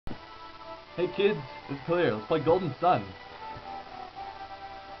Hey kids, it's clear. Let's play Golden Sun.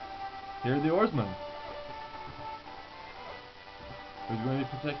 Here are the oarsmen. Who's going to be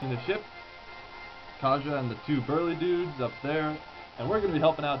protecting the ship? Kaja and the two burly dudes up there. And we're going to be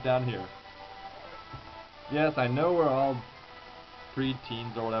helping out down here. Yes, I know we're all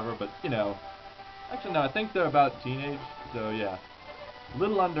pre-teens or whatever, but you know. Actually, no, I think they're about teenage, so yeah. A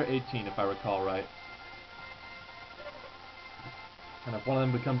little under 18 if I recall right. And if one of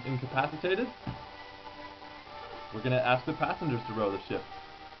them becomes incapacitated, we're going to ask the passengers to row the ship.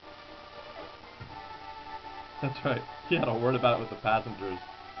 That's right, he had a word about it with the passengers.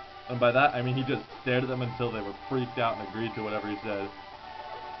 And by that, I mean he just stared at them until they were freaked out and agreed to whatever he said.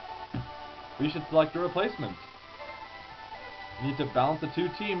 We should select a replacement. We need to balance the two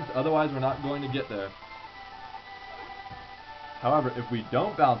teams, otherwise we're not going to get there. However, if we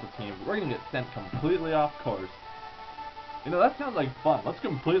don't balance the teams, we're going to get sent completely off course. You know, that sounds like fun. Let's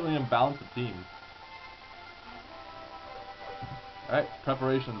completely imbalance the teams. Alright,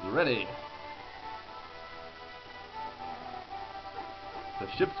 preparations ready. The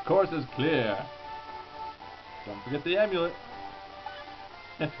ship's course is clear. Don't forget the amulet.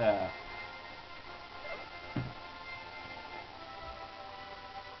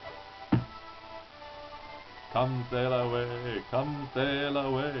 Come sail away, come sail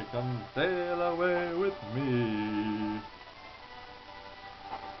away, come sail away with me.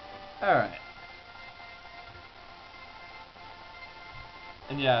 Alright.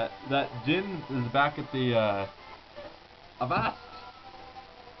 And yeah, that Jin is back at the, Avast!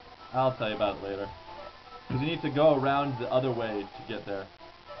 I'll tell you about it later. Because you need to go around the other way to get there.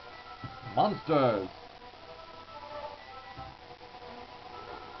 Monsters!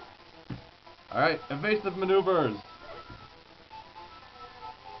 Alright, evasive maneuvers!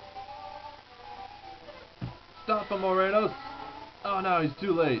 Stop him, Morenos! Oh no, he's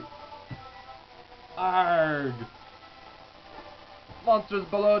too late. Arg! Monsters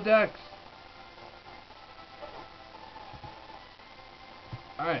below decks!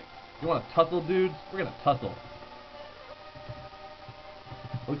 Alright, you want to tussle, dudes? We're gonna tussle.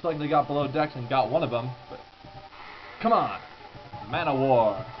 Looks like they got below decks and got one of them, but... Come on! Man of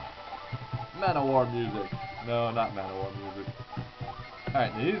War! Man of War music. No, not Man of War music.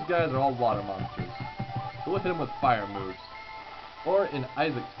 Alright, now these guys are all water monsters. So we'll hit them with fire moves. Or, in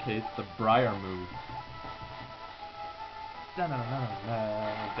Isaac's case, the Briar move.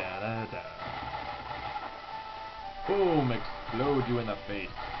 Boom! Explode you in the face.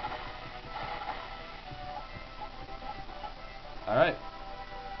 Alright.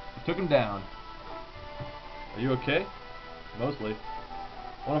 We took him down. Are you okay? Mostly.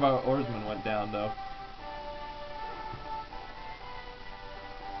 One of our oarsmen went down, though.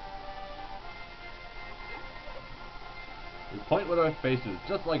 We point with our faces,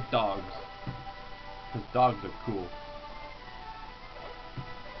 just like dogs. Because dogs are cool.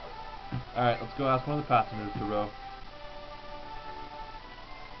 Alright, let's go ask one of the passengers to row.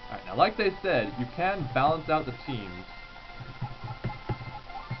 Alright, now like they said, you can balance out the teams.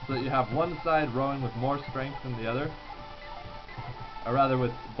 So that you have one side rowing with more strength than the other. Or rather,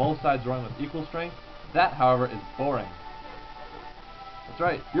 with both sides rowing with equal strength. That, however, is boring. That's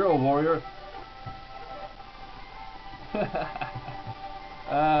right, you're a warrior.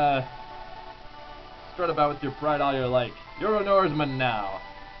 Strut about with your pride all you like. You're an oarsman now.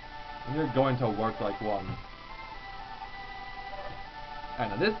 And you're going to work like one. Alright,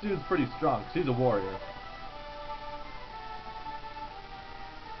 now this dude's pretty strong, because he's a warrior.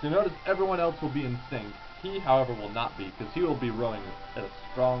 So you notice everyone else will be in sync. He, however, will not be, because he will be rowing at a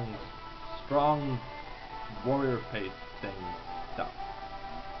strong warrior pace thing stuff.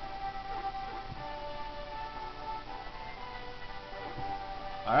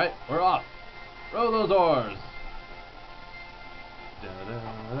 Alright, we're off. Row those oars.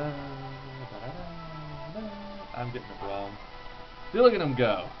 I'm getting it wrong. See, look at him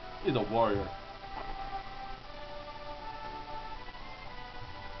go. He's a warrior.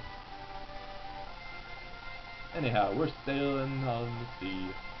 Anyhow, we're sailing on the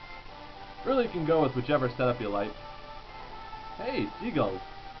sea. Really, you can go with whichever setup you like. Hey, seagulls.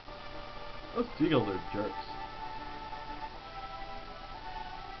 Those seagulls are jerks.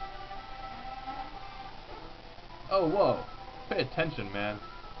 Oh, whoa. Pay attention, man.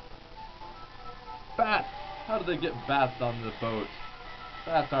 Bats! How did they get bats on the boat?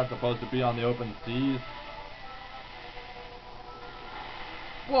 Bats aren't supposed to be on the open seas.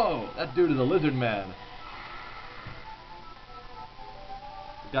 Whoa! That dude is a lizard man.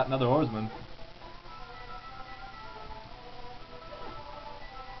 We got another oarsman.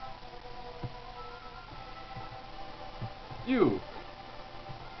 You!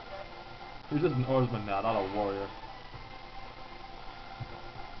 You're just an oarsman now, not a warrior.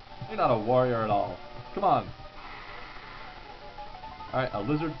 You're not a warrior at all. Come on. Alright, a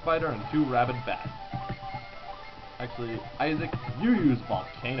lizard spider and 2 rabid bats. Actually, Isaac, you use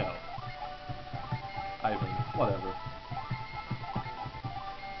volcano. Ivan, whatever.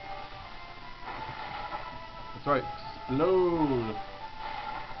 That's right, explode.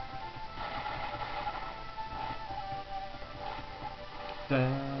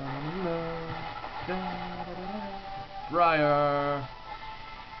 Briar.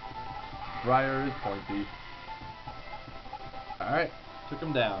 Briar is pointy. Alright, took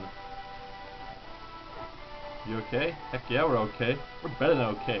him down. You okay? Heck yeah, we're okay. We're better than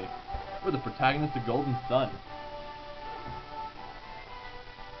okay. We're the protagonists of Golden Sun.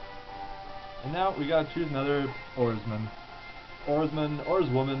 And now we gotta choose another oarsman. Oarsman,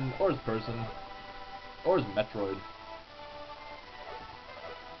 oarswoman, oarsperson, oars Metroid.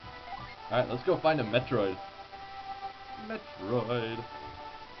 Alright, let's go find a Metroid. Metroid.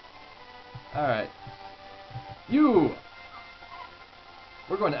 Alright. You!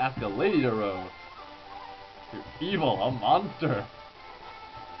 We're going to ask a lady to row. You're evil, a monster.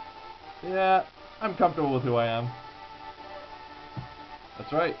 Yeah, I'm comfortable with who I am.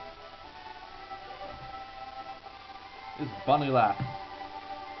 That's right. This bunny lass.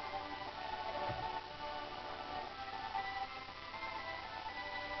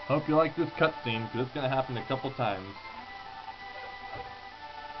 Hope you like this cutscene, because it's going to happen a couple times.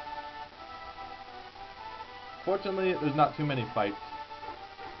 Fortunately, there's not too many fights.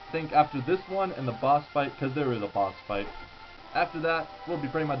 I think after this one and the boss fight, because there is a boss fight, after that, we'll be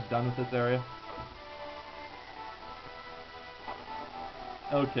pretty much done with this area.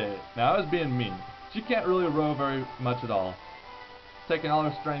 Okay, now I was being mean. She can't really row very much at all. It's taking all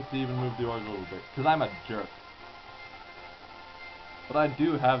her strength to even move the oars a little bit, because I'm a jerk. But I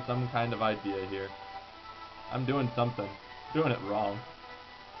do have some kind of idea here. I'm doing something. Doing it wrong.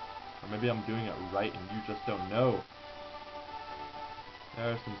 Or maybe I'm doing it right and you just don't know.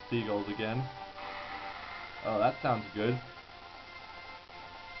 There are some seagulls again. Oh, that sounds good.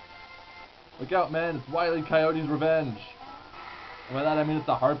 Look out, man, it's Wile E. Coyote's revenge. And by that I mean it's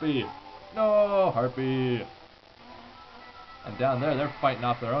a harpy. No, harpy. And down there, they're fighting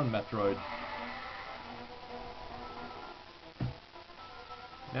off their own Metroid.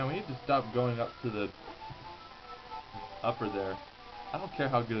 Now we need to stop going up to the upper there. I don't care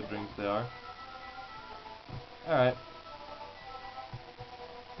how good of drinks they are. Alright.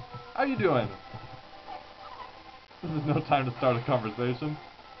 How you doing? This is no time to start a conversation.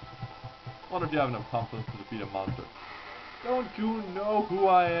 Wonder if you have enough confidence to defeat a monster. Don't you know who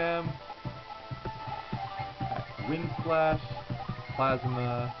I am? Wind Slash,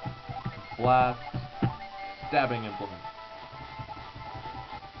 Plasma, Blast, Stabbing Implement.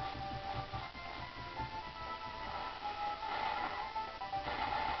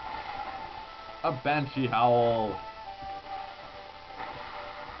 A Banshee Howl.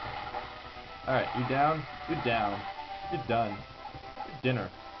 Alright, you down? You're down. You're done. You're dinner.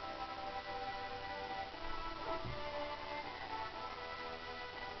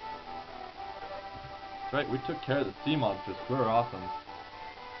 That's right, we took care of the sea monsters. We're awesome.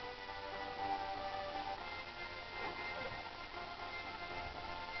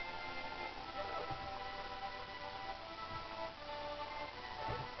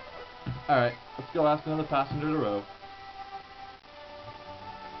 Alright, let's go ask another passenger to row.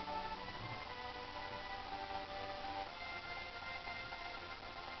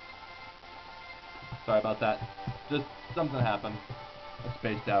 Sorry about that. Just something happened. I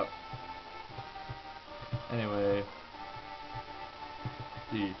spaced out. Anyway.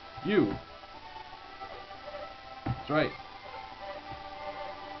 See. You! That's right.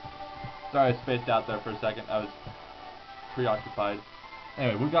 Sorry I spaced out there for a second. I was preoccupied.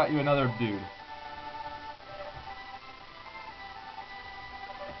 Anyway, we got you another dude.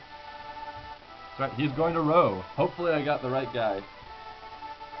 That's right, he's going to row. Hopefully I got the right guy.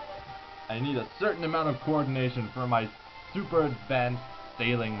 I need a certain amount of coordination for my super advanced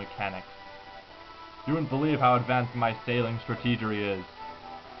sailing mechanics. You wouldn't believe how advanced my sailing strategy is.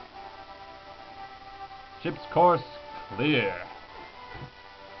 Ship's course clear.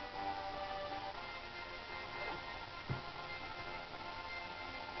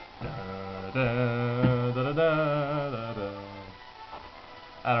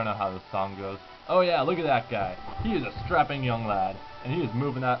 I don't know how this song goes. Oh yeah, look at that guy. He is a strapping young lad, and he is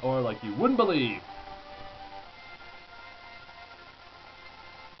moving that oar like you wouldn't believe.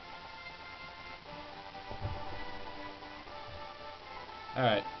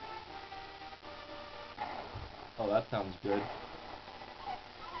 Alright. Oh, that sounds good.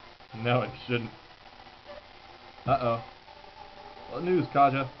 No, it shouldn't. Uh-oh. What news,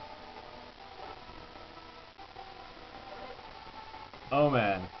 Kaja? Oh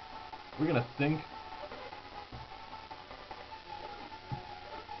man. We're gonna sink.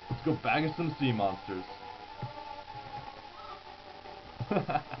 Let's go bag us some sea monsters.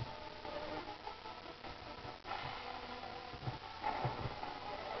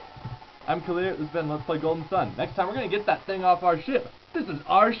 I'm Khalil, this has been Let's Play Golden Sun. Next time we're gonna get that thing off our ship. This is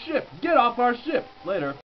our ship! Get off our ship! Later.